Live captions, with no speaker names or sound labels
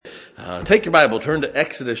Take your Bible, turn to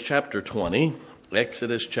Exodus chapter 20.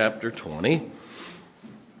 Exodus chapter 20.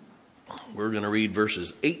 We're going to read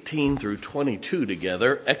verses 18 through 22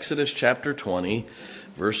 together. Exodus chapter 20,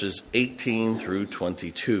 verses 18 through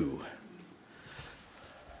 22.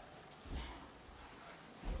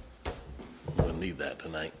 I'm going to need that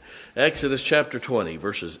tonight. Exodus chapter 20,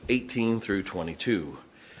 verses 18 through 22.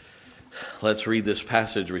 Let's read this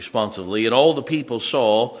passage responsively. And all the people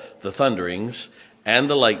saw the thunderings and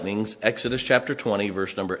the lightnings, Exodus chapter 20,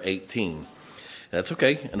 verse number 18. That's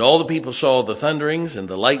okay. And all the people saw the thunderings and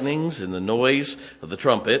the lightnings and the noise of the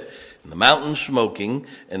trumpet and the mountain smoking,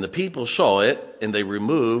 and the people saw it, and they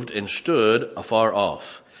removed and stood afar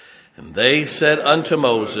off. And they said unto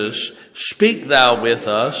Moses, Speak thou with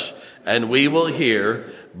us, and we will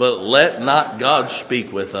hear, but let not God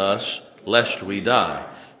speak with us, lest we die.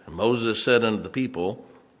 And Moses said unto the people,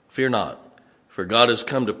 Fear not, for God has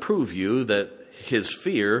come to prove you that his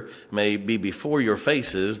fear may be before your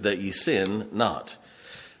faces, that ye sin not.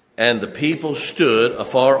 And the people stood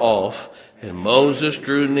afar off, and Moses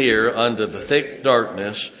drew near unto the thick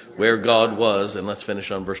darkness where God was. And let's finish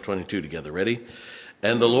on verse 22 together. Ready?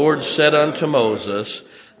 And the Lord said unto Moses,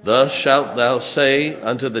 Thus shalt thou say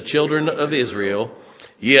unto the children of Israel,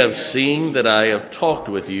 Ye have seen that I have talked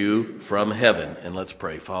with you from heaven. And let's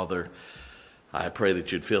pray. Father, I pray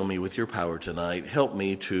that you'd fill me with your power tonight. Help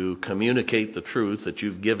me to communicate the truth that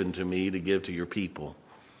you've given to me to give to your people.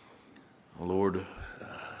 Lord,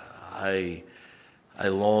 I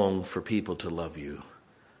long for people to love you.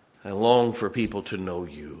 I long for people to know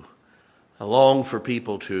you. I long for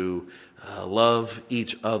people to love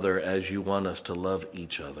each other as you want us to love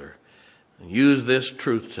each other. And use this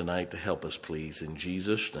truth tonight to help us, please. In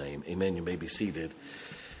Jesus' name, amen. You may be seated.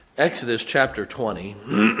 Exodus chapter 20,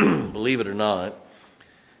 believe it or not,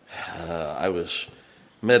 I was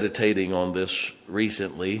meditating on this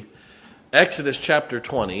recently. Exodus chapter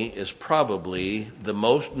 20 is probably the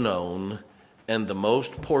most known and the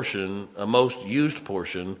most used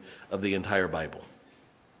portion of the entire Bible.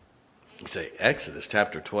 You say, Exodus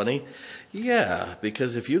chapter 20? Yeah,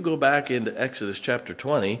 because if you go back into Exodus chapter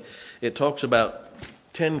 20, it talks about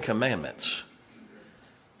 10 commandments.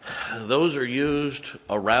 Those are used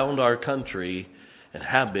around our country and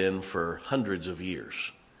have been for hundreds of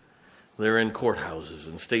years. They're in courthouses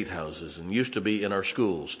and state houses and used to be in our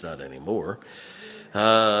schools, not anymore.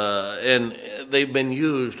 And they've been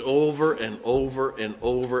used over and over and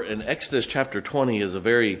over. And Exodus chapter 20 is a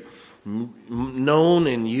very known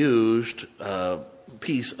and used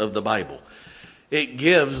piece of the Bible. It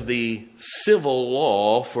gives the civil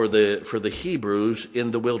law for the Hebrews in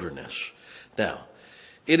the wilderness. Now,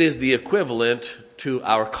 it is the equivalent to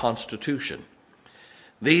our Constitution.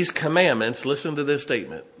 These commandments, listen to this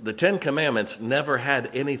statement, the 10 commandments never had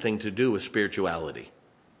anything to do with spirituality.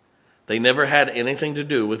 They never had anything to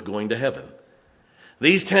do with going to heaven.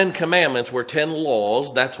 These 10 commandments were 10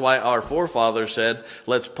 laws. That's why our forefathers said,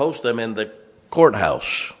 let's post them in the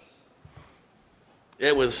courthouse.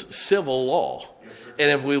 It was civil law.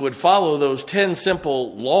 And if we would follow those 10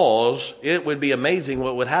 simple laws, it would be amazing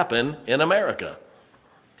what would happen in America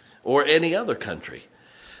or any other country.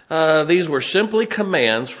 These were simply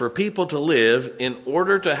commands for people to live in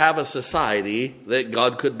order to have a society that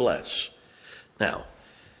God could bless. Now,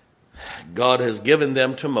 God has given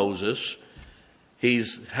them to Moses.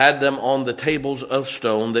 He's had them on the tables of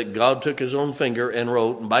stone that God took his own finger and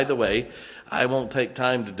wrote. And by the way, I won't take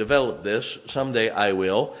time to develop this. Someday I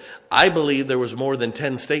will. I believe there was more than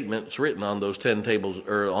 10 statements written on those 10 tables,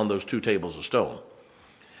 or on those 2 tables of stone.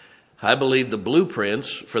 I believe the blueprints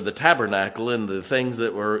for the tabernacle and the things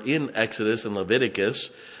that were in Exodus and Leviticus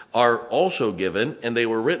are also given, and they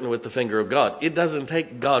were written with the finger of God. It doesn't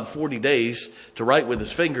take God 40 days to write with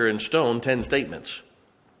his finger in stone 10 statements.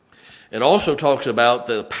 It also talks about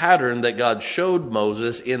the pattern that God showed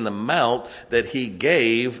Moses in the mount that he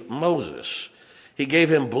gave Moses. He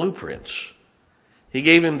gave him blueprints. He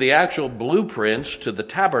gave him the actual blueprints to the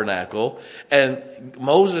tabernacle, and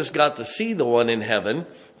Moses got to see the one in heaven,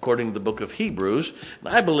 according to the book of Hebrews. And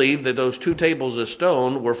I believe that those 2 tables of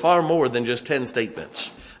stone were far more than just 10 statements.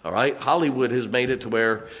 All right? Hollywood has made it to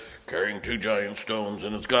where carrying 2 giant stones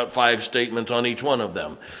and it's got 5 statements on each one of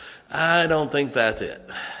them. I don't think that's it.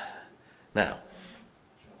 Now,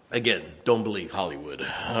 again, don't believe Hollywood.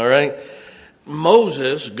 All right?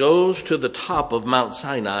 Moses goes to the top of Mount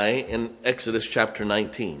Sinai in Exodus chapter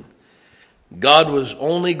 19. God was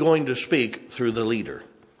only going to speak through the leader.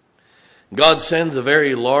 God sends a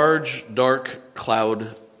very large, dark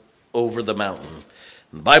cloud over the mountain.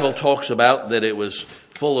 The Bible talks about that it was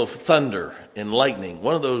full of thunder and lightning,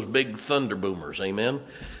 one of those big thunder boomers, amen?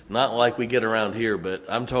 Not like we get around here, but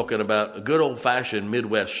I'm talking about a good old-fashioned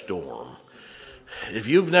Midwest storm. If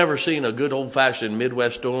you've never seen a good old-fashioned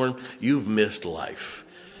Midwest storm, you've missed life.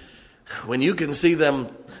 When you can see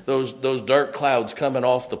those dark clouds coming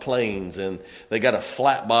off the plains, and they got a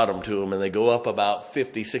flat bottom to them, and they go up about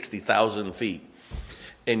 50, 60,000 feet,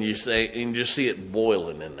 and you just see it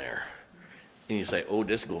boiling in there. And you say, oh,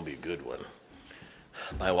 this is going to be a good one.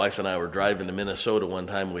 My wife and I were driving to Minnesota one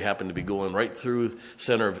time. We happened to be going right through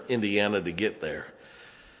center of Indiana to get there.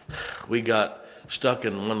 We got stuck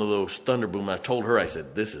in one of those thunderboom. I told her, I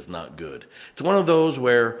said, this is not good. It's one of those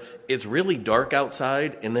where it's really dark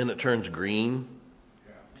outside and then it turns green.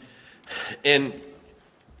 And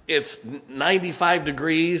it's 95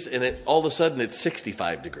 degrees and all of a sudden it's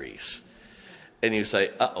 65 degrees. And you say,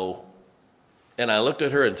 uh-oh. And I looked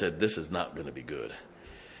at her and said, this is not going to be good.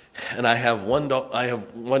 And I have one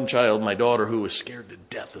child, my daughter, who was scared to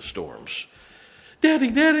death of storms.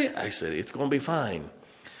 Daddy. I said, it's going to be fine.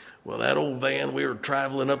 Well, that old van, we were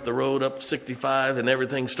traveling up the road up 65 and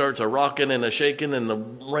everything starts a rocking and a shaking and the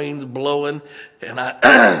rain's blowing. And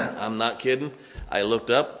I'm not kidding. I looked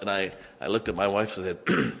up and I looked at my wife and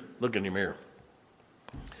said, look in your mirror.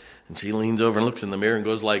 And she leans over and looks in the mirror and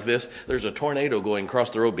goes like this. There's a tornado going across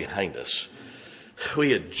the road behind us.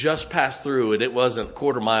 We had just passed through and it wasn't a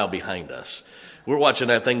quarter mile behind us. We're watching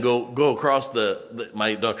that thing go across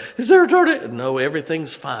my daughter. Is there a tornado? No,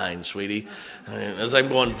 everything's fine, sweetie. And as I'm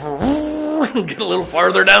going, get a little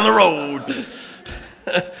farther down the road.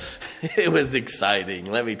 It was exciting,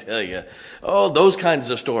 let me tell you. Oh, those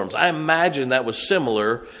kinds of storms. I imagine that was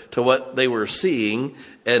similar to what they were seeing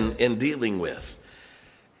and dealing with.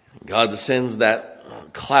 God sends that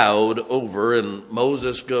cloud over, and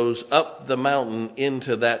Moses goes up the mountain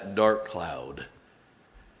into that dark cloud.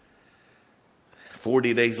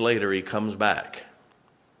 40 days later, he comes back,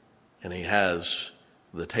 and he has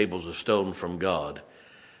the tables of stone from God,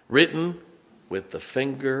 written with the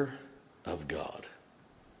finger of God.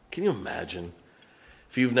 Can you imagine?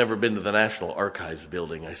 If you've never been to the National Archives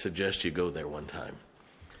building, I suggest you go there one time.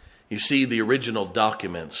 You see the original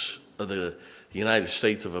documents of the United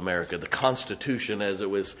States of America, the Constitution as it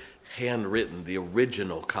was handwritten, the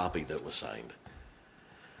original copy that was signed.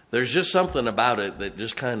 There's just something about it that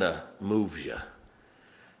just kind of moves you.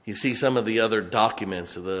 You see some of the other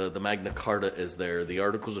documents, the Magna Carta is there, the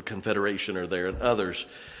Articles of Confederation are there, and others.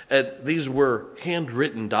 These were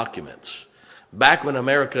handwritten documents. Back when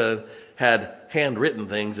America had handwritten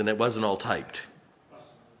things and it wasn't all typed.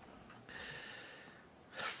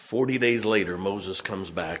 40 days later, Moses comes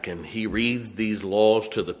back and he reads these laws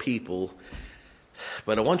to the people.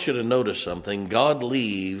 But I want you to notice something. God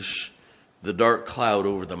leaves the dark cloud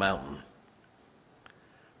over the mountain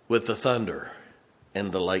with the thunder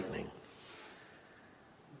and the lightning.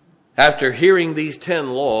 After hearing these 10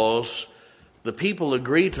 laws, the people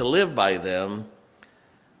agree to live by them.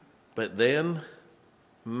 But then,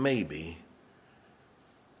 maybe,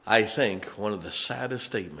 I think, one of the saddest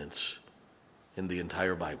statements in the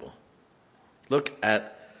entire Bible. Look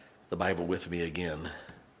at the Bible with me again.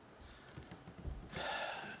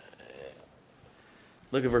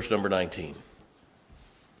 Look at verse number 19.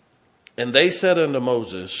 And they said unto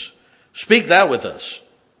Moses, speak thou with us,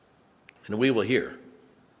 and we will hear.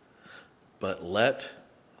 But let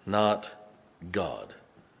not God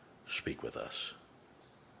speak with us,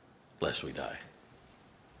 lest we die.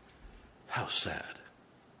 How sad.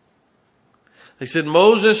 They said,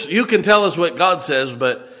 Moses, you can tell us what God says,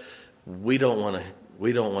 but we don't want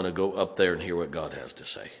to go up there and hear what God has to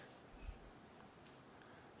say.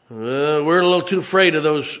 We're a little too afraid of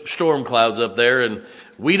those storm clouds up there, and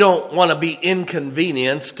we don't want to be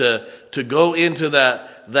inconvenienced to go into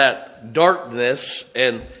that darkness.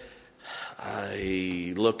 And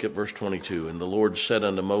I look at verse 22, and the Lord said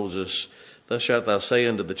unto Moses, thus shalt thou say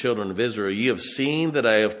unto the children of Israel, ye have seen that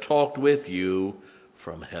I have talked with you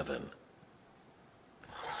from heaven.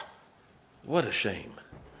 What a shame.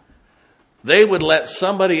 They would let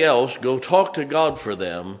somebody else go talk to God for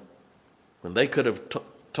them when they could have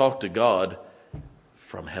talked to God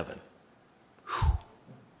from heaven. Whew.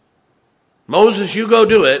 Moses, you go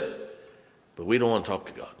do it, but we don't want to talk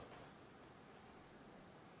to God.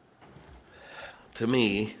 To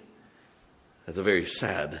me, that's a very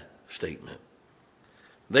sad statement.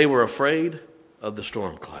 They were afraid of the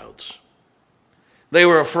storm clouds. They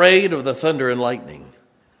were afraid of the thunder and lightning.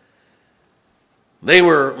 They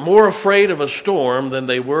were more afraid of a storm than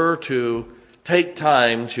they were to take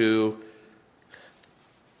time to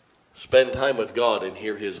spend time with God and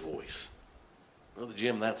hear his voice. Brother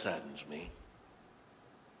Jim, that saddens me.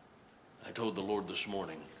 I told the Lord this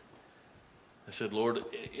morning, I said, Lord,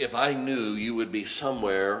 if I knew you would be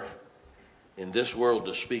somewhere in this world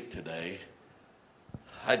to speak today,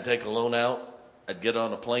 I'd take a loan out, I'd get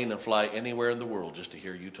on a plane and fly anywhere in the world just to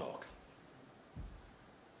hear you talk.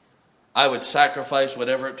 I would sacrifice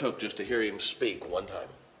whatever it took just to hear him speak one time.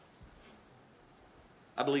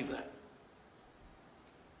 I believe that.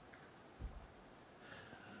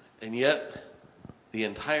 And yet, the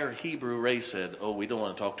entire Hebrew race said, oh, we don't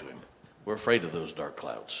want to talk to him. We're afraid of those dark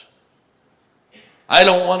clouds. I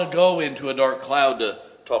don't want to go into a dark cloud to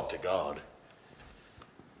talk to God.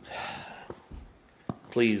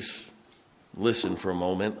 Please listen for a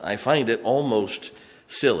moment. I find it almost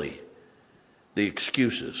silly, the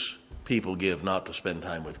excuses people give not to spend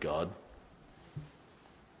time with God.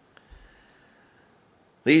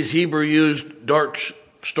 These Hebrew used dark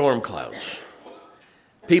storm clouds.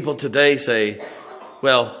 People today say,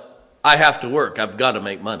 well, I have to work. I've got to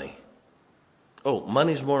make money. Oh,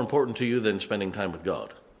 money's more important to you than spending time with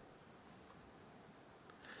God.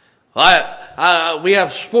 We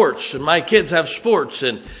have sports, and my kids have sports,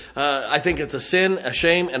 and I think it's a sin, a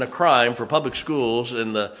shame, and a crime for public schools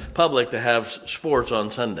and the public to have sports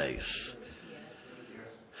on Sundays.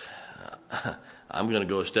 I'm going to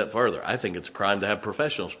go a step farther. I think it's a crime to have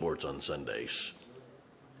professional sports on Sundays.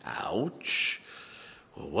 Ouch.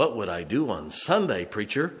 Well, what would I do on Sunday,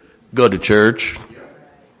 preacher? Go to church.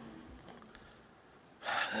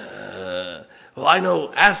 Well, I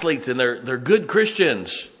know athletes, and they're good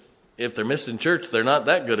Christians. If they're missing church, they're not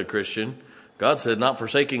that good a Christian. God said, not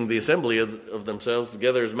forsaking the assembly of themselves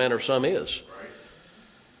together as manner of some is.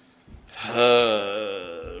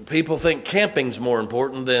 People think camping's more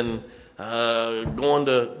important than going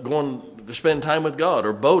to spend time with God,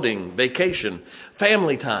 or boating, vacation,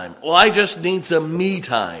 family time. Well, I just need some me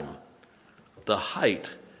time. The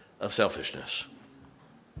height of selfishness.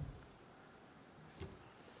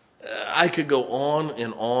 I could go on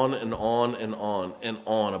and on and on and on and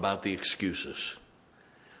on about the excuses.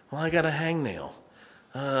 Well, I got a hangnail.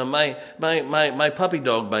 My puppy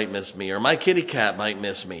dog might miss me, or my kitty cat might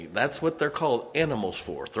miss me. That's what they're called animals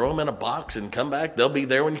for. Throw them in a box and come back. They'll be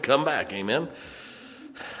there when you come back. Amen.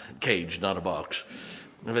 Cage, not a box.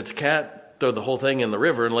 If it's a cat, throw the whole thing in the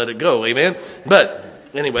river and let it go. Amen. But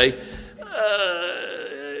anyway,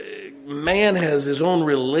 man has his own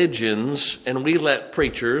religions, and we let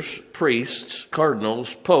preachers, priests,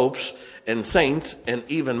 cardinals, popes, and saints, and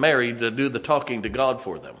even Mary to do the talking to God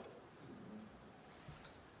for them.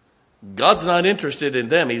 God's not interested in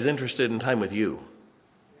them. He's interested in time with you.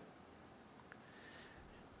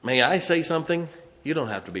 May I say something? You don't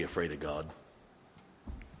have to be afraid of God.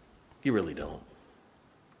 You really don't.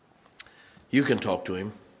 You can talk to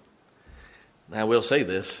him. Now, I will say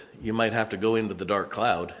this. You might have to go into the dark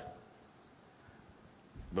cloud.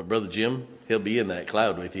 But Brother Jim, he'll be in that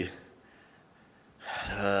cloud with you.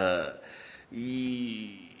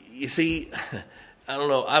 You see, I don't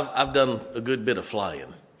know. I've done a good bit of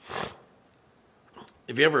flying.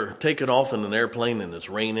 Have you ever taken off in an airplane and it's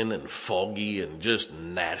raining and foggy and just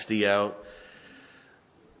nasty out?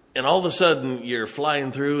 And all of a sudden you're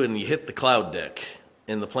flying through and you hit the cloud deck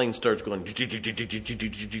and the plane starts going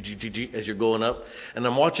as you're going up. And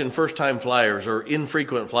I'm watching first-time flyers or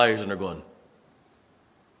infrequent flyers, and they're going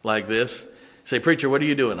like this. Say, preacher, what are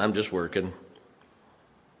you doing? I'm just working.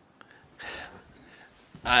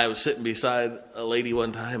 I was sitting beside a lady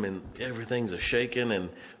one time, and everything's a-shaking, and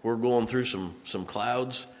we're going through some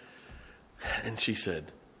clouds. And she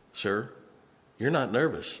said, sir, you're not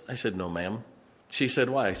nervous. I said, no, ma'am. She said,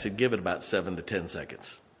 why? I said, give it about 7 to 10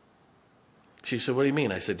 seconds. She said, what do you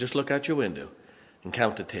mean? I said, just look out your window and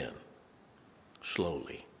count to 10.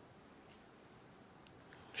 Slowly.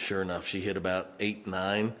 Sure enough, she hit about 8,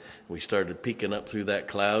 9. We started peeking up through that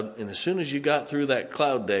cloud. And as soon as you got through that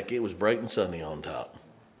cloud deck, it was bright and sunny on top.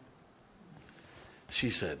 She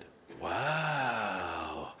said,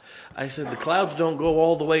 wow. I said, the clouds don't go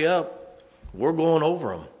all the way up. We're going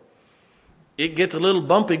over them. It gets a little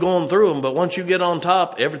bumpy going through them, but once you get on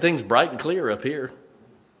top, everything's bright and clear up here.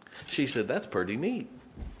 She said, that's pretty neat.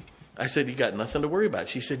 I said, you got nothing to worry about.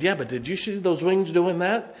 She said, yeah, but did you see those wings doing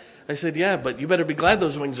that? I said, yeah, but you better be glad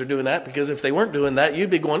those wings are doing that, because if they weren't doing that, you'd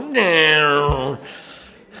be going, no.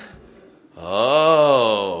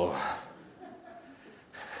 Oh.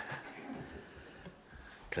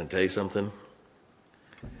 Can I tell you something?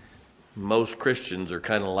 Most Christians are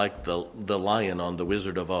kind of like the lion on The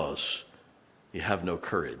Wizard of Oz. You have no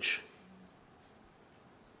courage.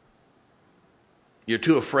 You're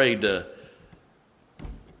too afraid to,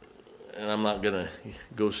 and I'm not going to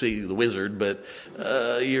go see the wizard, but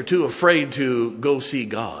you're too afraid to go see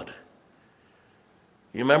God.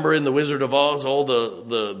 You remember in The Wizard of Oz, all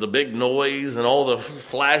the big noise and all the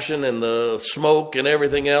flashing and the smoke and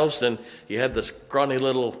everything else, and you had this scrawny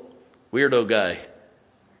little weirdo guy.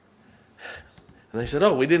 And they said,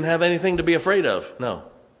 oh, we didn't have anything to be afraid of. No.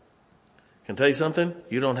 Can I tell you something?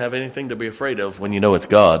 You don't have anything to be afraid of when you know it's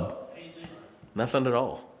God. Nothing at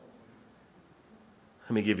all.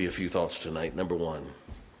 Let me give you a few thoughts tonight. Number one,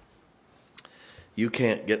 you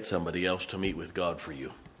can't get somebody else to meet with God for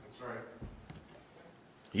you. That's right.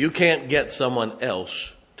 You can't get someone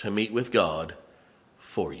else to meet with God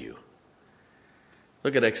for you.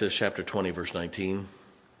 Look at Exodus chapter 20, verse 19.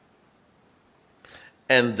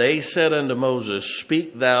 And they said unto Moses,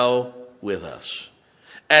 speak thou with us,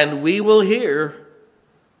 and we will hear,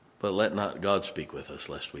 but let not God speak with us,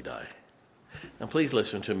 lest we die. Now please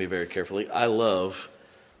listen to me very carefully. I love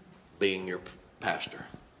being your pastor.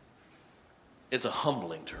 It's a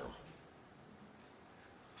humbling term.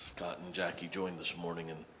 Scott and Jackie joined this morning,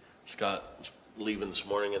 and Scott was leaving this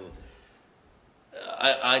morning, and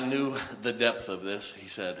I knew the depth of this. He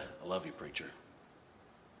said, I love you, preacher.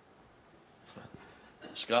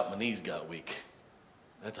 Scott, my knees got weak.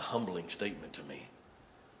 That's a humbling statement to me.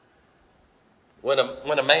 When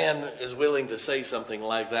a man is willing to say something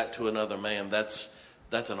like that to another man, that's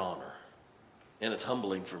an honor. And it's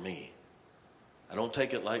humbling for me. I don't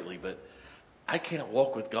take it lightly, but I can't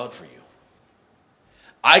walk with God for you.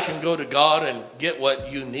 I can go to God and get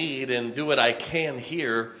what you need and do what I can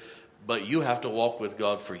here, but you have to walk with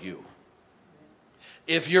God for you.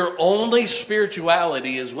 If your only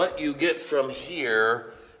spirituality is what you get from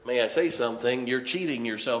here, may I say something, you're cheating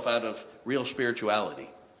yourself out of real spirituality.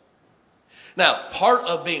 Now, part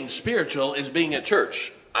of being spiritual is being at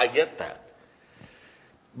church. I get that.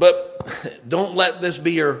 But don't let this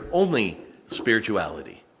be your only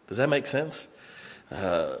spirituality. Does that make sense?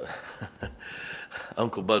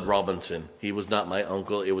 Uncle Bud Robinson, he was not my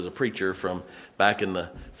uncle. It was a preacher from back in the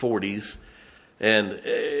 40s. And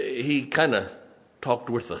he kind of talked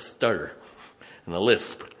with a stutter and a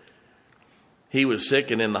lisp. He was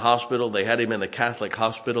sick and in the hospital. They had him in a Catholic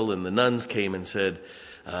hospital, and the nuns came and said,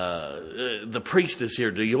 the priest is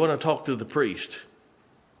here. Do you want to talk to the priest?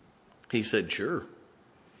 He said, sure.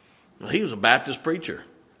 Well, he was a Baptist preacher.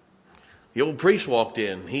 The old priest walked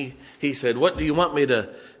in. He said, what do you want me to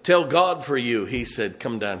tell God for you? He said,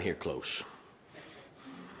 come down here close.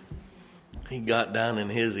 He got down in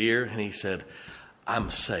his ear and he said,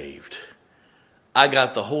 I'm saved. I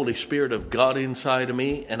got the Holy Spirit of God inside of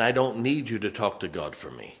me, and I don't need you to talk to God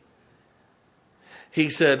for me. He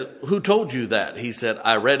said, who told you that? He said,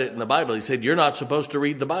 I read it in the Bible. He said, you're not supposed to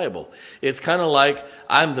read the Bible. It's kind of like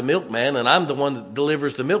I'm the milkman and I'm the one that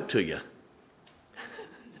delivers the milk to you.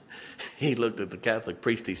 He looked at the Catholic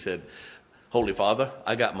priest. He said, Holy Father,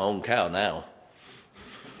 I got my own cow now.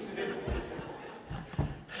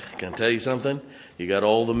 Can I tell you something? You got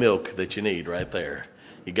all the milk that you need right there.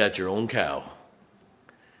 You got your own cow.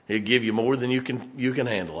 He'll give you more than you can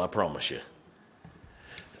handle, I promise you.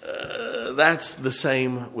 That's the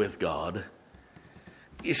same with God.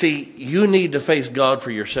 You see, you need to face God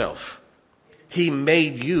for yourself. He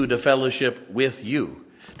made you to fellowship with you.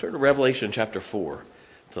 Turn to Revelation chapter 4.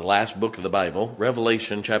 It's the last book of the Bible.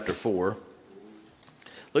 Revelation chapter 4.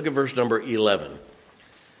 Look at verse number 11.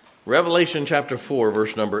 Revelation chapter 4,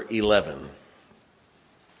 verse number 11.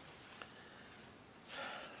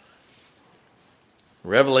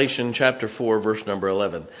 Revelation chapter 4, verse number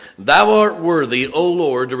 11. Thou art worthy, O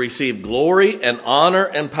Lord, to receive glory and honor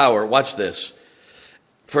and power. Watch this.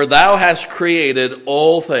 For thou hast created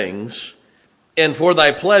all things, and for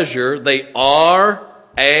thy pleasure they are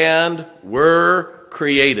and were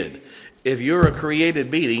created. If you're a created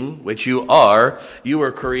being, which you are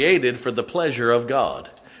created for the pleasure of God.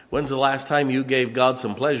 When's the last time you gave God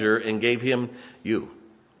some pleasure and gave him you?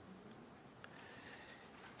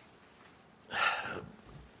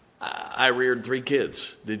 I reared 3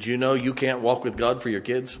 kids. Did you know you can't walk with God for your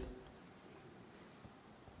kids?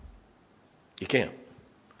 You can't.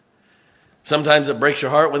 Sometimes it breaks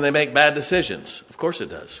your heart when they make bad decisions. Of course it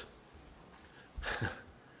does.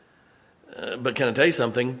 But can I tell you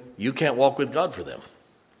something? You can't walk with God for them.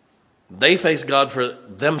 They face God for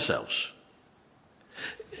themselves.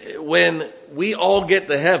 When we all get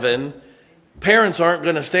to heaven, parents aren't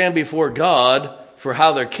going to stand before God for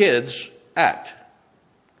how their kids act.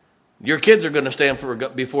 Your kids are going to stand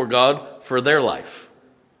before God for their life.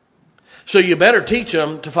 So you better teach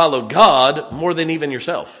them to follow God more than even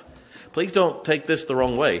yourself. Please don't take this the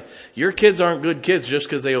wrong way. Your kids aren't good kids just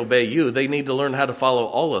because they obey you. They need to learn how to follow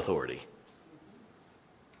all authority.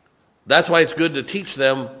 That's why it's good to teach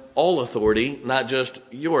them all authority, not just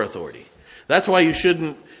your authority. That's why you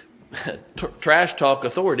shouldn't trash talk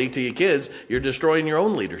authority to your kids, you're destroying your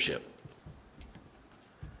own leadership.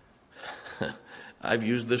 I've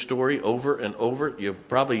used this story over and over. You'll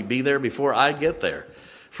probably be there before I get there.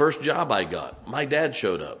 First job I got, my dad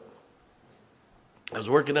showed up. I was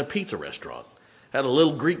working at a pizza restaurant. Had a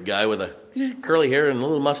little Greek guy with a curly hair and a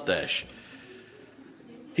little mustache.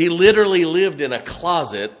 He literally lived in a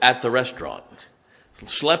closet at the restaurant.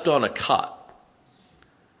 Slept on a cot.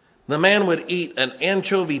 The man would eat an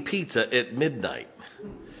anchovy pizza at midnight.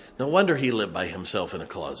 No wonder he lived by himself in a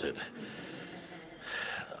closet.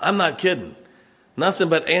 I'm not kidding. Nothing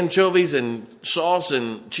but anchovies and sauce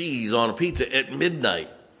and cheese on a pizza at midnight.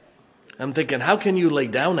 I'm thinking, how can you lay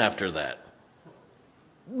down after that?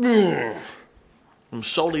 Some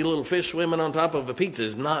salty little fish swimming on top of a pizza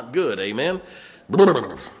is not good, amen?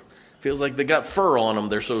 Feels like they got fur on them,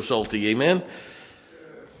 they're so salty, amen?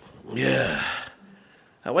 Yeah.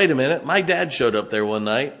 Now, wait a minute. My dad showed up there one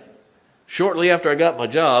night, shortly after I got my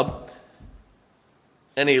job,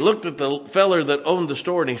 and he looked at the feller that owned the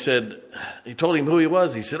store, and he told him who he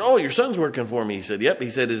was. He said, "Oh, your son's working for me." He said, "Yep." He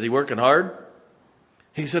said, "Is he working hard?"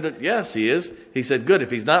 He said, "Yes, he is." He said, "Good.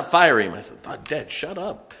 If he's not, fire him." I said, "Dad, shut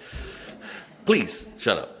up. Please,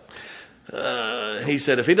 shut up." He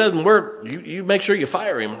said, "If he doesn't work, you make sure you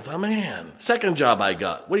fire him." I thought, man, second job I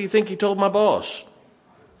got. What do you think he told my boss?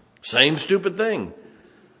 Same stupid thing.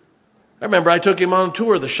 I remember I took him on a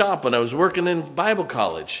tour of the shop when I was working in Bible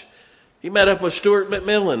college. He met up with Stuart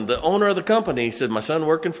McMillan, the owner of the company. He said, "My son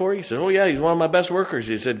working for you?" He said, "Oh, yeah, he's one of my best workers."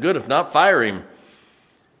 He said, "Good. If not, fire him."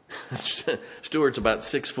 Stuart's about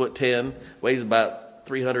 6'10", weighs about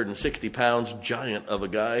 360 pounds, giant of a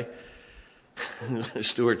guy.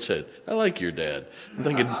 Stuart said, "I like your dad." I'm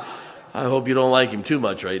thinking, I hope you don't like him too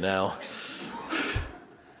much right now.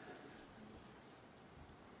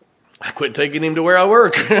 I quit taking him to where I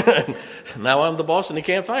work. Now I'm the boss and he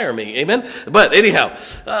can't fire me. Amen? But anyhow,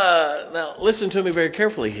 now listen to me very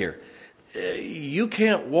carefully here. You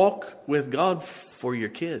can't walk with God for your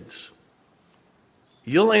kids.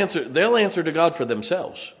 They'll answer to God for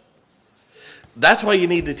themselves. That's why you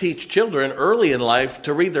need to teach children early in life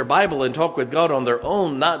to read their Bible and talk with God on their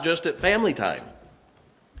own, not just at family time.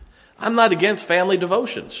 I'm not against family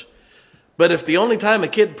devotions. But if the only time a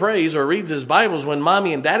kid prays or reads his Bible is when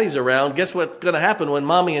mommy and daddy's around, guess what's going to happen when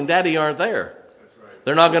mommy and daddy aren't there? That's right.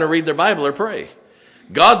 They're not going to read their Bible or pray.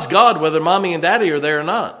 God's God whether mommy and daddy are there or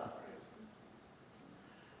not.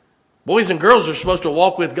 Boys and girls are supposed to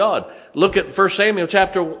walk with God. Look at 1 Samuel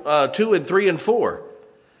chapter 2 and 3 and 4.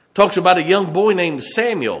 Talks about a young boy named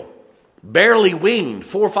Samuel, barely weaned,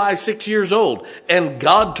 4, 5, 6 years old. And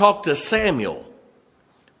God talked to Samuel.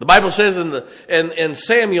 The Bible says, and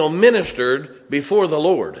Samuel ministered before the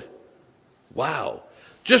Lord. Wow.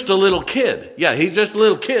 Just a little kid. Yeah, he's just a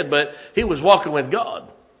little kid, but he was walking with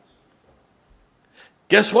God.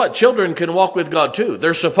 Guess what? Children can walk with God too.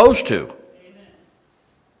 They're supposed to. Amen.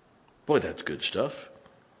 Boy, that's good stuff.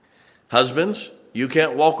 Husbands, you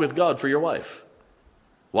can't walk with God for your wife.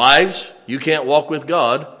 Wives, you can't walk with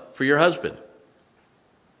God for your husband.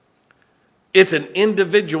 It's an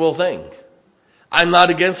individual thing. I'm not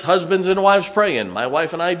against husbands and wives praying. My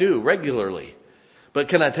wife and I do regularly. But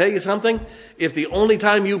can I tell you something? If the only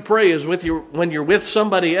time you pray is when you're with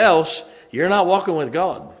somebody else, you're not walking with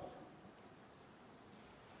God.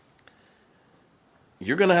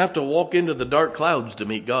 You're going to have to walk into the dark clouds to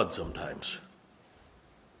meet God sometimes.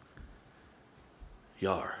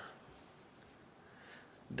 You are.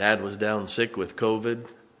 Dad was down sick with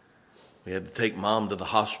COVID. We had to take Mom to the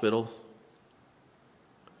hospital.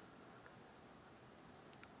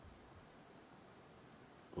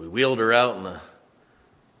 We wheeled her out in a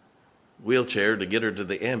wheelchair to get her to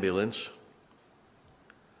the ambulance.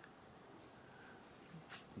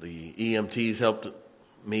 The EMTs helped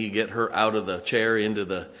me get her out of the chair into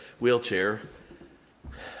the wheelchair,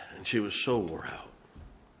 and she was so wore out.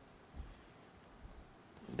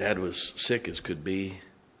 Dad was sick as could be,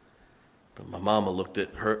 but my mama looked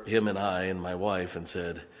at him and I and my wife and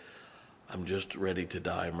said, "I'm just ready to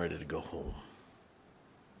die. I'm ready to go home.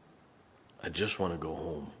 I just want to go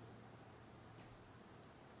home."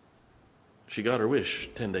 She got her wish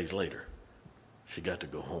 10 days later. She got to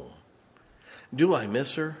go home. Do I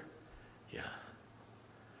miss her? Yeah.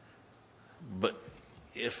 But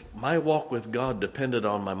if my walk with God depended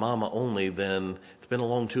on my mama only, then it's been a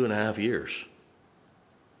long 2.5 years.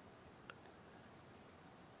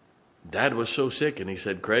 Dad was so sick, and he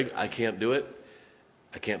said, "Craig, I can't do it.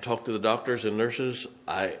 I can't talk to the doctors and nurses.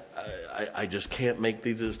 I just can't make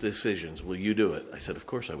these decisions. Will you do it?" I said, "Of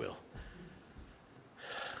course I will."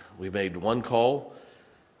 We made one call.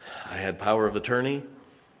 I had power of attorney.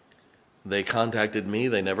 They contacted me.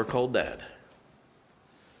 They never called Dad.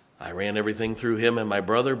 I ran everything through him and my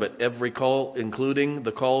brother, but every call, including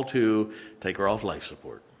the call to take her off life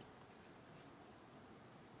support.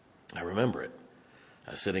 I remember it.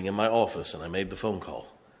 I was sitting in my office and I made the phone call.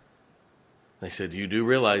 They said, "You do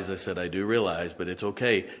realize?" I said, "I do realize, but it's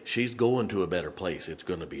okay. She's going to a better place. It's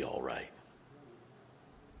going to be all right."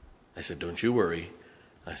 I said, "Don't you worry."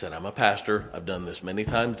 I said, "I'm a pastor. I've done this many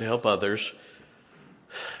times to help others."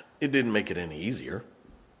 It didn't make it any easier.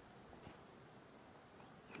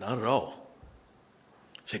 Not at all.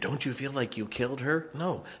 Say, "Don't you feel like you killed her?"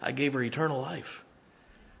 No, I gave her eternal life.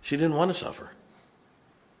 She didn't want to suffer.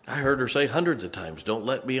 I heard her say hundreds of times, "Don't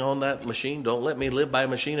let me on that machine. Don't let me live by a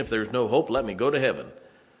machine. If there's no hope, let me go to heaven."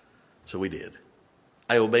 So we did.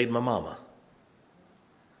 I obeyed my mama.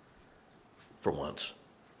 For once.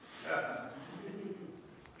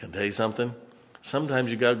 Can I tell you something? Sometimes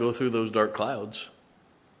you got to go through those dark clouds.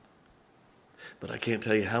 But I can't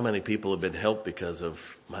tell you how many people have been helped because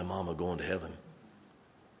of my mama going to heaven.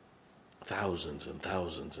 Thousands and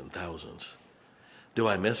thousands and thousands. Do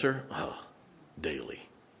I miss her? Oh, daily.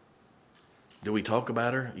 Do we talk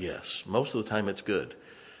about her? Yes. Most of the time it's good.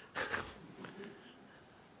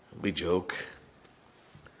 We joke.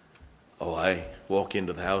 Oh, I walk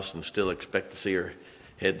into the house and still expect to see her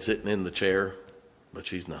head sitting in the chair, but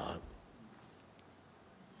she's not.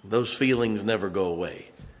 Those feelings never go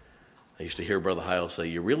away. I used to hear Brother Heil say,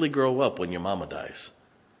 "You really grow up when your mama dies."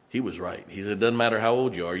 He was right. He said, "It doesn't matter how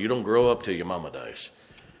old you are, you don't grow up till your mama dies."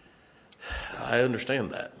 I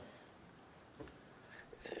understand that.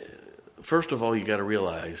 First of all, you got to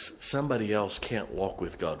realize somebody else can't walk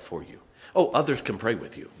with God for you. Oh, others can pray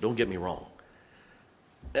with you. Don't get me wrong.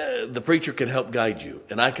 The preacher can help guide you,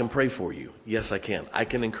 and I can pray for you. Yes, I can. I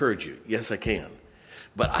can encourage you. Yes, I can.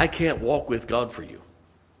 But I can't walk with God for you.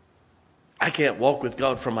 I can't walk with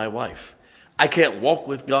God for my wife. I can't walk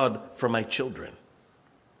with God for my children.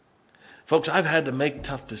 Folks, I've had to make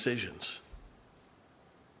tough decisions.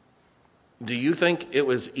 Do you think it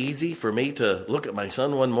was easy for me to look at my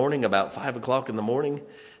son one morning about 5 o'clock in the morning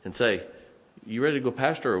and say, "You ready to go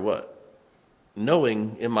pastor or what?"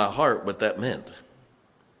 Knowing in my heart what that meant.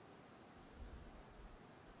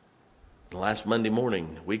 Last Monday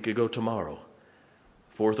morning, a week ago tomorrow,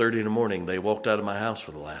 4:30 in the morning, they walked out of my house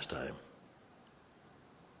for the last time.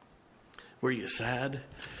 Were you sad?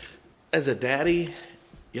 As a daddy,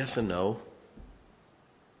 yes and no.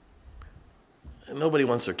 Nobody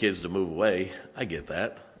wants their kids to move away. I get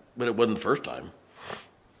that. But it wasn't the first time.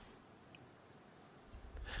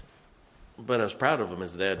 But I was proud of them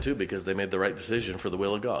as a dad, too, because they made the right decision for the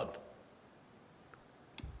will of God.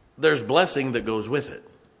 There's blessing that goes with it.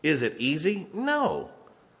 Is it easy? No.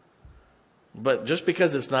 But just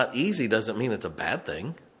because it's not easy doesn't mean it's a bad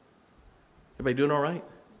thing. Everybody doing all right?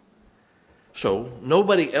 So,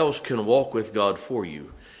 nobody else can walk with God for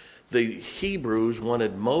you. The Hebrews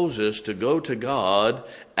wanted Moses to go to God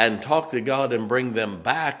and talk to God and bring them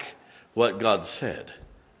back what God said.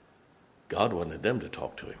 God wanted them to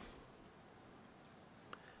talk to him.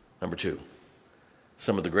 Number 2,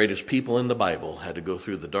 some of the greatest people in the Bible had to go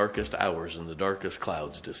through the darkest hours and the darkest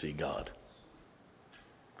clouds to see God.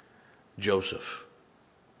 Joseph,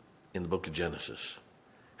 in the book of Genesis,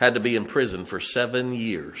 had to be in prison for 7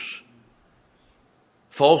 years.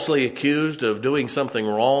 Falsely accused of doing something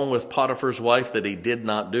wrong with Potiphar's wife that he did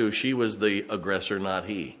not do. She was the aggressor, not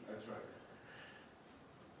he. That's right.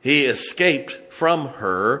 He escaped from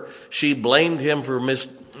her. She blamed him for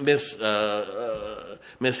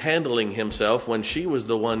mishandling himself when she was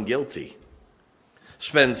the one guilty.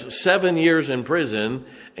 Spends 7 years in prison,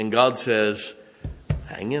 and God says,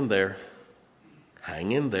 "Hang in there.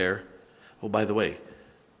 Hang in there." Oh, by the way,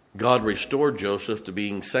 God restored Joseph to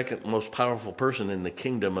being second most powerful person in the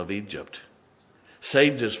kingdom of Egypt.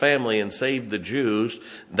 Saved his family and saved the Jews.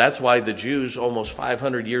 That's why the Jews almost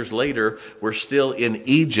 500 years later were still in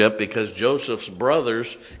Egypt, because Joseph's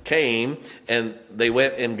brothers came and they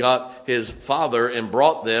went and got his father and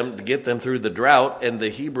brought them to get them through the drought, and the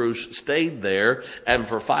Hebrews stayed there and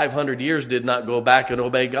for 500 years did not go back and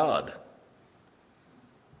obey God.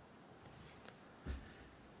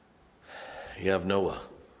 You have Noah.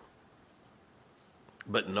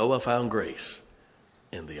 But Noah found grace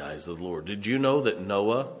in the eyes of the Lord. Did you know that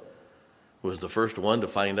Noah was the first one to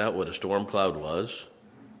find out what a storm cloud was?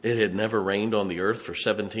 It had never rained on the earth for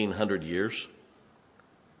 1,700 years.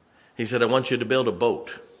 He said, "I want you to build a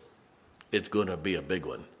boat. It's going to be a big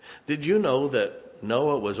one." Did you know that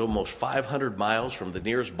Noah was almost 500 miles from the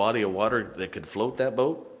nearest body of water that could float that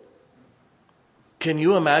boat? Can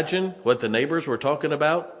you imagine what the neighbors were talking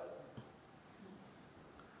about?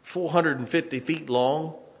 450 feet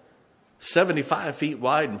long, 75 feet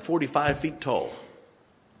wide and 45 feet tall.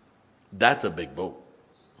 That's a big boat.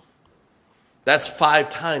 That's 5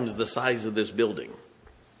 times the size of this building.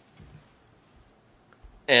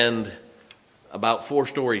 And about 4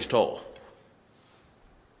 stories tall.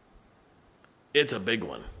 It's a big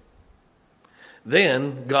one.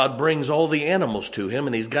 Then God brings all the animals to him,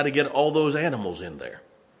 and he's got to get all those animals in there.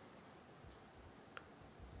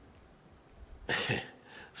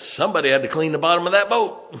 Somebody had to clean the bottom of that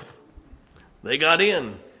boat. They got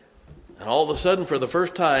in. And all of a sudden, for the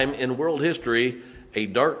first time in world history, a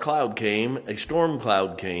dark cloud came, a storm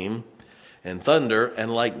cloud came, and thunder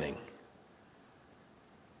and lightning.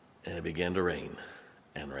 And it began to rain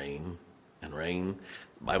and rain and rain.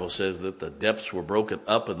 The Bible says that the depths were broken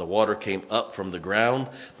up and the water came up from the ground.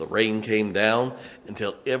 The rain came down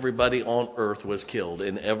until everybody on earth was killed,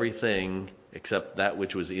 and everything except that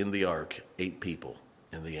which was in the ark, 8 people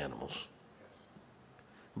and the animals.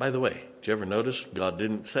 By the way, did you ever notice God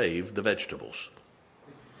didn't save the vegetables?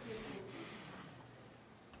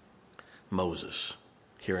 Moses,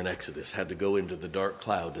 here in Exodus, had to go into the dark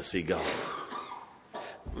cloud to see God.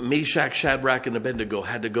 Meshach, Shadrach, and Abednego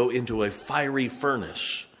had to go into a fiery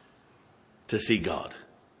furnace to see God.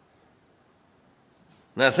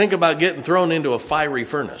 Now think about getting thrown into a fiery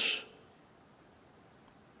furnace.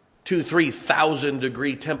 2,000-3,000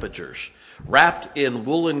 degree temperatures, wrapped in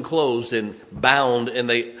woolen clothes and bound, and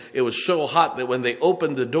it was so hot that when they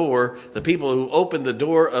opened the door, the people who opened the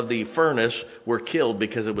door of the furnace were killed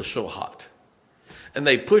because it was so hot. And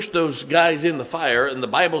they pushed those guys in the fire, and the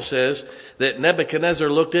Bible says that Nebuchadnezzar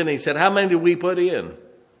looked in and he said, "How many did we put in?"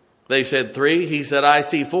 They said 3. He said, "I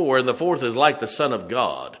see 4, and the 4th is like the Son of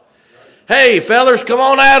God." "Hey, fellers, come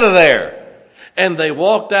on out of there." And they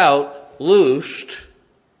walked out, loosed,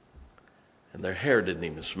 and their hair didn't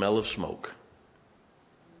even smell of smoke.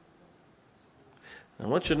 I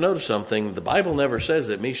want you to notice something. The Bible never says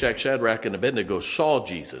that Meshach, Shadrach, and Abednego saw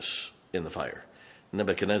Jesus in the fire.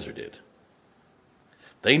 Nebuchadnezzar did.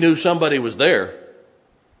 They knew somebody was there,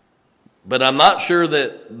 but I'm not sure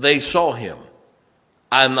that they saw him.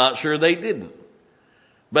 I'm not sure they didn't.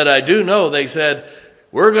 But I do know they said,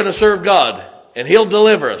 "We're going to serve God, and he'll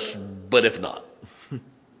deliver us. But if not,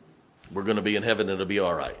 we're going to be in heaven and it'll be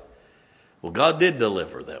all right." Well, God did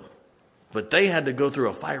deliver them, but they had to go through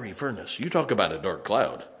a fiery furnace. You talk about a dark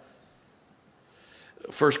cloud.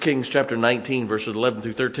 1 Kings chapter 19, verses 11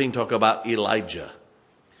 through 13 talk about Elijah.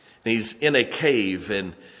 He's in a cave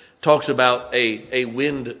and talks about a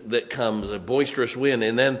wind that comes, a boisterous wind,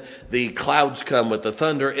 and then the clouds come with the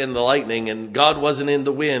thunder and the lightning, and God wasn't in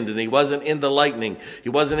the wind, and he wasn't in the lightning, he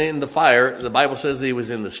wasn't in the fire. The Bible says he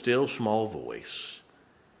was in the still small voice.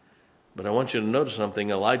 But I want you to notice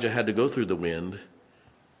something. Elijah had to go through the wind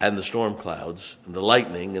and the storm clouds and the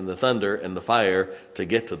lightning and the thunder and the fire to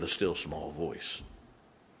get to the still small voice.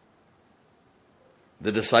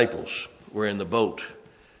 The disciples were in the boat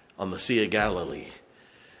on the Sea of Galilee.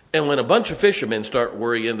 And when a bunch of fishermen start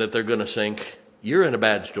worrying that they're going to sink, you're in a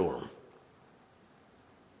bad storm.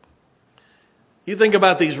 You think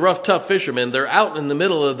about these rough, tough fishermen. They're out in the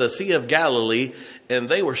middle of the Sea of Galilee, and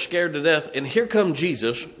they were scared to death. And here come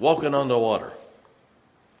Jesus walking on the water.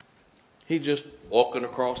 He's just walking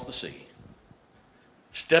across the sea,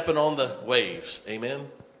 stepping on the waves. Amen?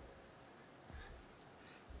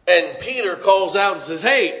 And Peter calls out and says,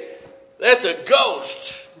 "Hey, that's a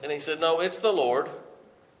ghost." And he said, "No, it's the Lord."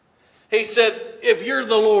 He said, "If you're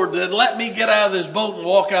the Lord, then let me get out of this boat and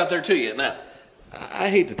walk out there to you." Now, I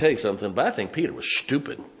hate to tell you something, but I think Peter was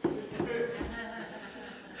stupid.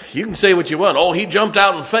 You can say what you want. "Oh, he jumped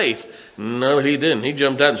out in faith." No, he didn't. He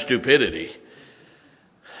jumped out in stupidity.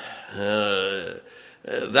 That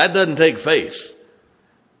doesn't take faith.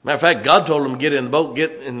 Matter of fact, God told him to get in the boat,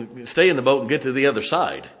 stay in the boat and get to the other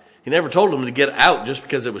side. He never told him to get out just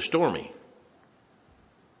because it was stormy.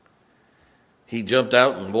 He jumped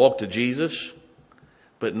out and walked to Jesus,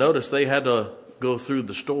 but notice they had to go through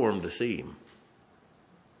the storm to see him.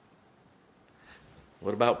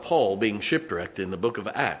 What about Paul being shipwrecked in the book of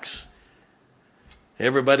Acts?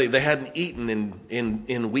 Everybody, they hadn't eaten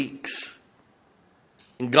in weeks.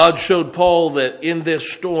 And God showed Paul that in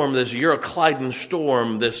this storm, this Euroclydon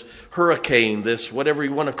storm, this hurricane, this whatever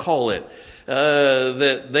you want to call it,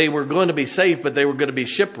 that they were going to be safe, but they were going to be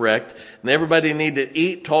shipwrecked, and everybody needed to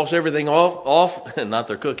eat, toss everything off, not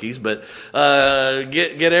their cookies, but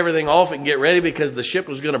get everything off and get ready because the ship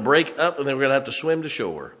was going to break up and they were going to have to swim to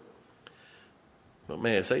shore. But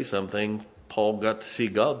may I say something? Paul got to see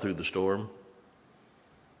God through the storm.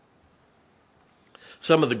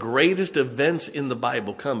 Some of the greatest events in the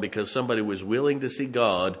Bible come because somebody was willing to see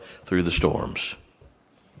God through the storms.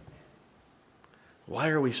 Why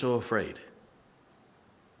are we so afraid?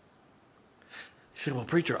 You say, well,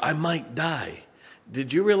 preacher, I might die.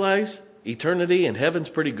 Did you realize eternity in heaven's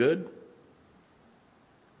pretty good?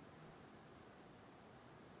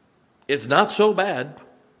 It's not so bad.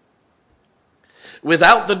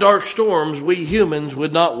 Without the dark storms, we humans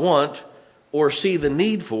would not want or see the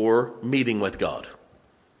need for meeting with God.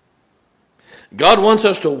 God wants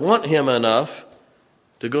us to want him enough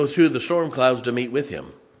to go through the storm clouds to meet with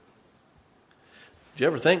him. Do you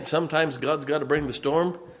ever think sometimes God's got to bring the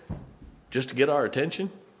storm just to get our attention?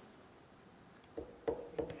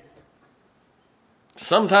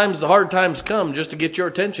 Sometimes the hard times come just to get your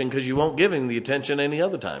attention because you won't give him the attention any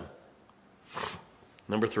other time.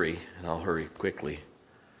 Number 3, and I'll hurry quickly.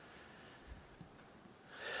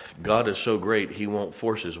 God is so great, he won't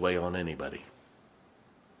force his way on anybody.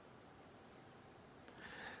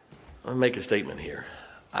 I'll make a statement here.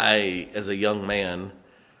 I, as a young man,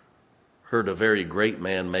 heard a very great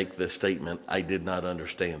man make this statement. I did not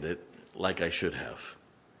understand it like I should have.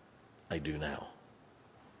 I do now.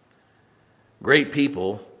 Great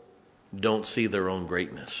people don't see their own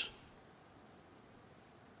greatness.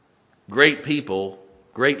 Great people,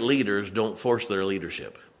 great leaders don't force their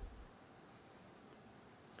leadership.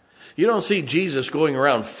 You don't see Jesus going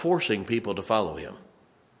around forcing people to follow him.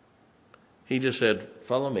 He just said,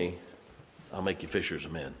 follow me, I'll make you fishers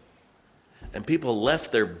of men. And people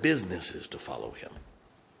left their businesses to follow him.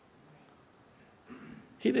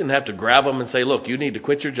 He didn't have to grab them and say, look, you need to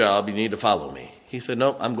quit your job, you need to follow me. He said,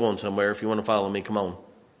 no, I'm going somewhere. If you want to follow me, come on.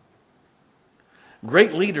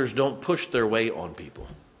 Great leaders don't push their way on people.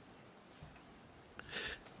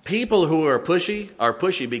 People who are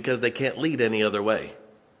pushy because they can't lead any other way.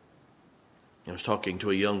 I was talking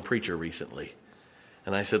to a young preacher recently,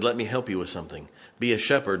 and I said, let me help you with something. Be a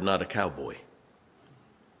shepherd, not a cowboy.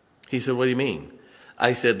 He said, what do you mean?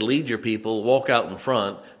 I said, lead your people, walk out in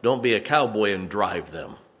front, don't be a cowboy and drive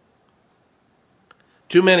them.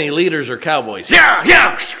 Too many leaders are cowboys.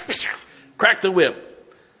 Yeah, crack the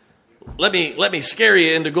whip. Let me scare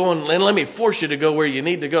you into going, and let me force you to go where you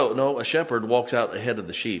need to go. No, a shepherd walks out ahead of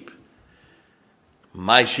the sheep.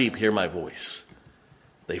 My sheep hear my voice.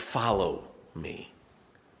 They follow me.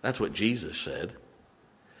 That's what Jesus said.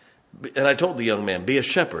 And I told the young man, be a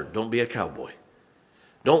shepherd, don't be a cowboy.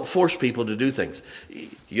 Don't force people to do things.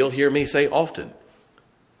 You'll hear me say often,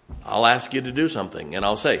 I'll ask you to do something, and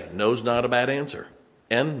I'll say, no's not a bad answer.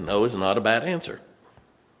 And no is not a bad answer.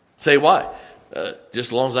 Say why? Just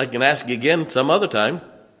as long as I can ask you again some other time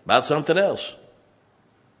about something else.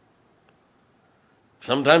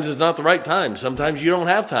 Sometimes it's not the right time. Sometimes you don't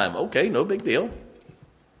have time. Okay, no big deal.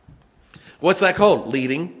 What's that called?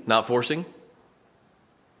 Leading, not forcing.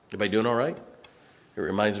 Everybody doing all right? It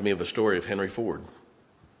reminds me of a story of Henry Ford.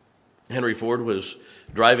 Henry Ford was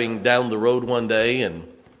driving down the road one day and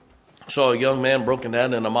saw a young man broken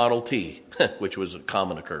down in a Model T, which was a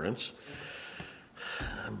common occurrence.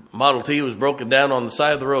 Model T was broken down on the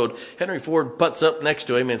side of the road. Henry Ford putts up next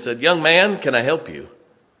to him and said, young man, can I help you?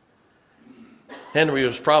 Henry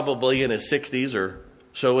was probably in his 60s or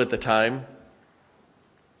so at the time.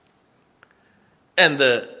 And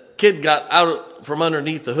the kid got out from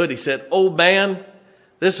underneath the hood. He said, old man,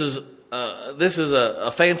 this is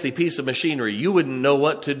a fancy piece of machinery. You wouldn't know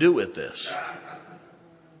what to do with this.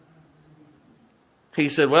 He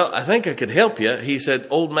said, well, I think I could help you. He said,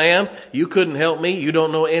 old man, you couldn't help me. You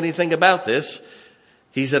don't know anything about this.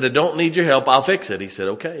 He said, I don't need your help. I'll fix it. He said,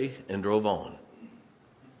 okay, and drove on.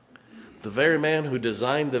 The very man who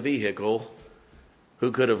designed the vehicle,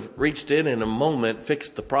 who could have reached in a moment,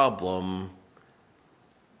 fixed the problem,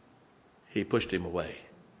 he pushed him away.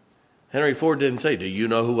 Henry Ford didn't say, do you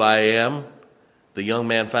know who I am? The young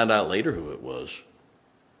man found out later who it was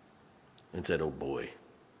and said, oh boy.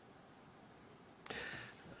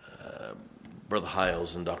 Brother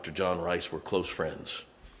Hiles and Dr. John Rice were close friends.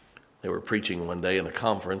 They were preaching one day in a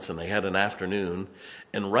conference, and they had an afternoon,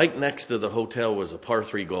 and right next to the hotel was a par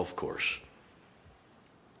 3 golf course.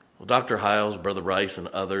 Well, Dr. Hiles, Brother Rice, and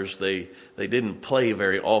others, they didn't play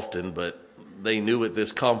very often, but they knew at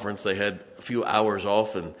this conference they had a few hours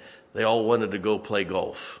off, and they all wanted to go play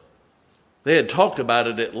golf. They had talked about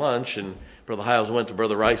it at lunch, and Brother Hiles went to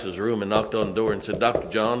Brother Rice's room and knocked on the door and said, Dr.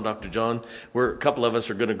 John, a couple of us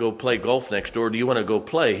are going to go play golf next door. Do you want to go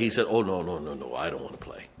play? He said, oh, no, I don't want to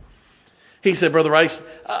play. He said, Brother Rice,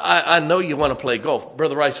 I know you want to play golf.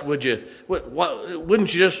 Brother Rice, wouldn't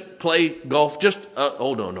you just play golf?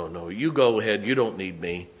 No, you go ahead. You don't need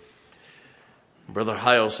me. Brother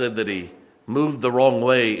Hiles said that he moved the wrong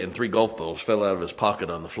way and 3 golf balls fell out of his pocket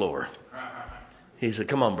on the floor. He said,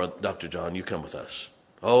 come on, Dr. John, you come with us.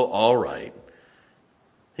 Oh, all right.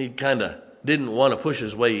 He kind of didn't want to push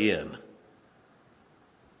his way in.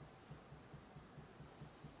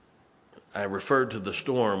 I referred to the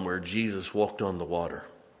storm where Jesus walked on the water.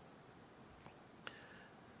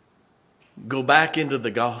 Go back into the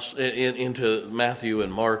gospel, into Matthew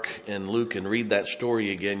and Mark and Luke and read that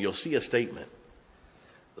story again. You'll see a statement.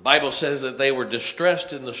 The Bible says that they were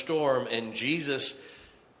distressed in the storm and Jesus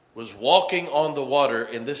was walking on the water,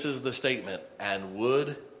 and this is the statement, and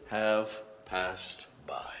would have passed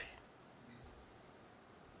by.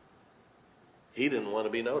 He didn't want to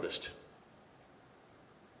be noticed.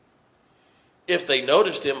 If they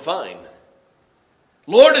noticed him, fine.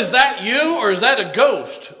 Lord, is that you or is that a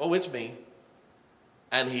ghost? Oh, it's me.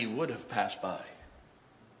 And he would have passed by.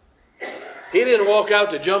 He didn't walk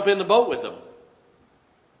out to jump in the boat with them.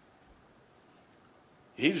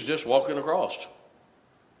 He was just walking across.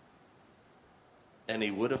 And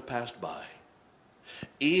he would have passed by.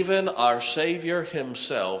 Even our Savior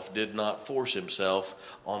himself did not force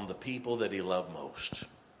himself on the people that he loved most.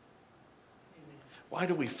 Why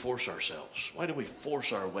do we force ourselves? Why do we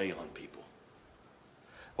force our way on people?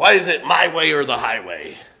 Why is it my way or the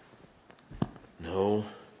highway? No.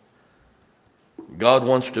 God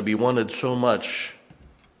wants to be wanted so much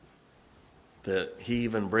that he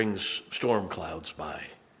even brings storm clouds by.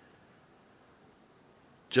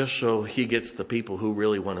 Just so he gets the people who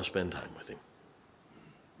really want to spend time with him.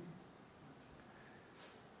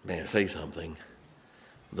 May I say something?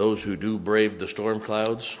 Those who do brave the storm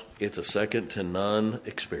clouds, it's a second to none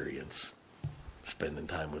experience spending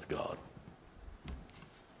time with God.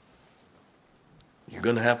 You're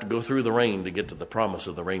going to have to go through the rain to get to the promise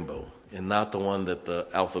of the rainbow, and not the one that the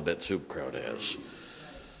alphabet soup crowd has.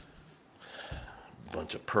 A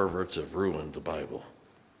bunch of perverts have ruined the Bible.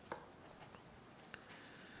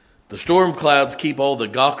 The storm clouds keep all the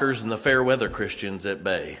gawkers and the fair weather Christians at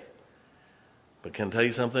bay. But can I tell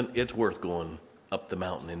you something? It's worth going up the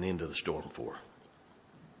mountain and into the storm for.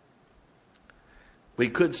 We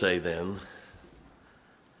could say then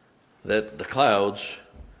that the clouds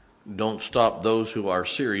don't stop those who are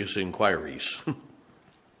serious inquiries.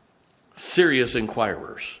 Serious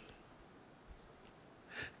inquirers.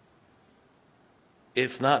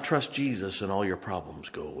 It's not trust Jesus and all your problems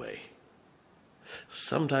go away.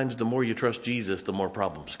 Sometimes the more you trust Jesus, the more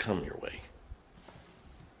problems come your way.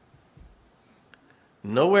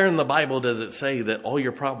 Nowhere in the Bible does it say that all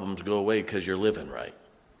your problems go away because you're living right.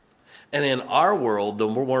 And in our world, the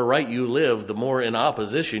more right you live, the more in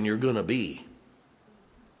opposition you're going to be.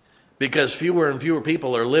 Because fewer and fewer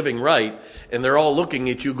people are living right, and they're all looking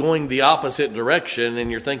at you going the opposite direction, and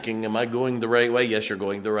you're thinking, am I going the right way? Yes, you're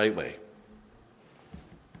going the right way.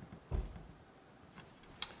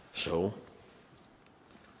 So,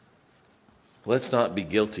 let's not be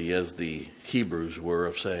guilty as the Hebrews were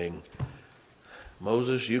of saying,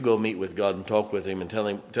 Moses, you go meet with God and talk with him and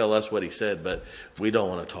tell us what he said, but we don't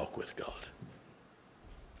want to talk with God.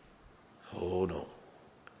 Oh, no.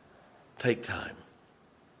 Take time.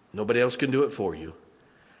 Nobody else can do it for you.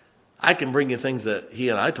 I can bring you things that he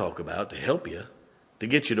and I talk about to help you, to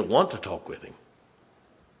get you to want to talk with him.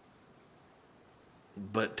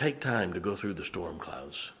 But take time to go through the storm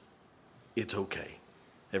clouds. It's okay.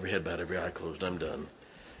 Every head bowed, every eye closed. I'm done.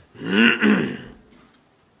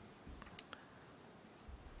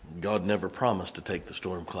 God never promised to take the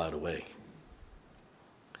storm cloud away.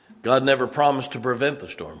 God never promised to prevent the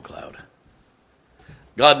storm cloud.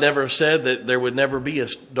 God never said that there would never be a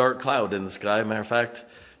dark cloud in the sky. Matter of fact,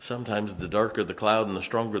 sometimes the darker the cloud and the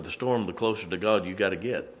stronger the storm, the closer to God you got to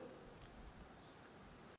get.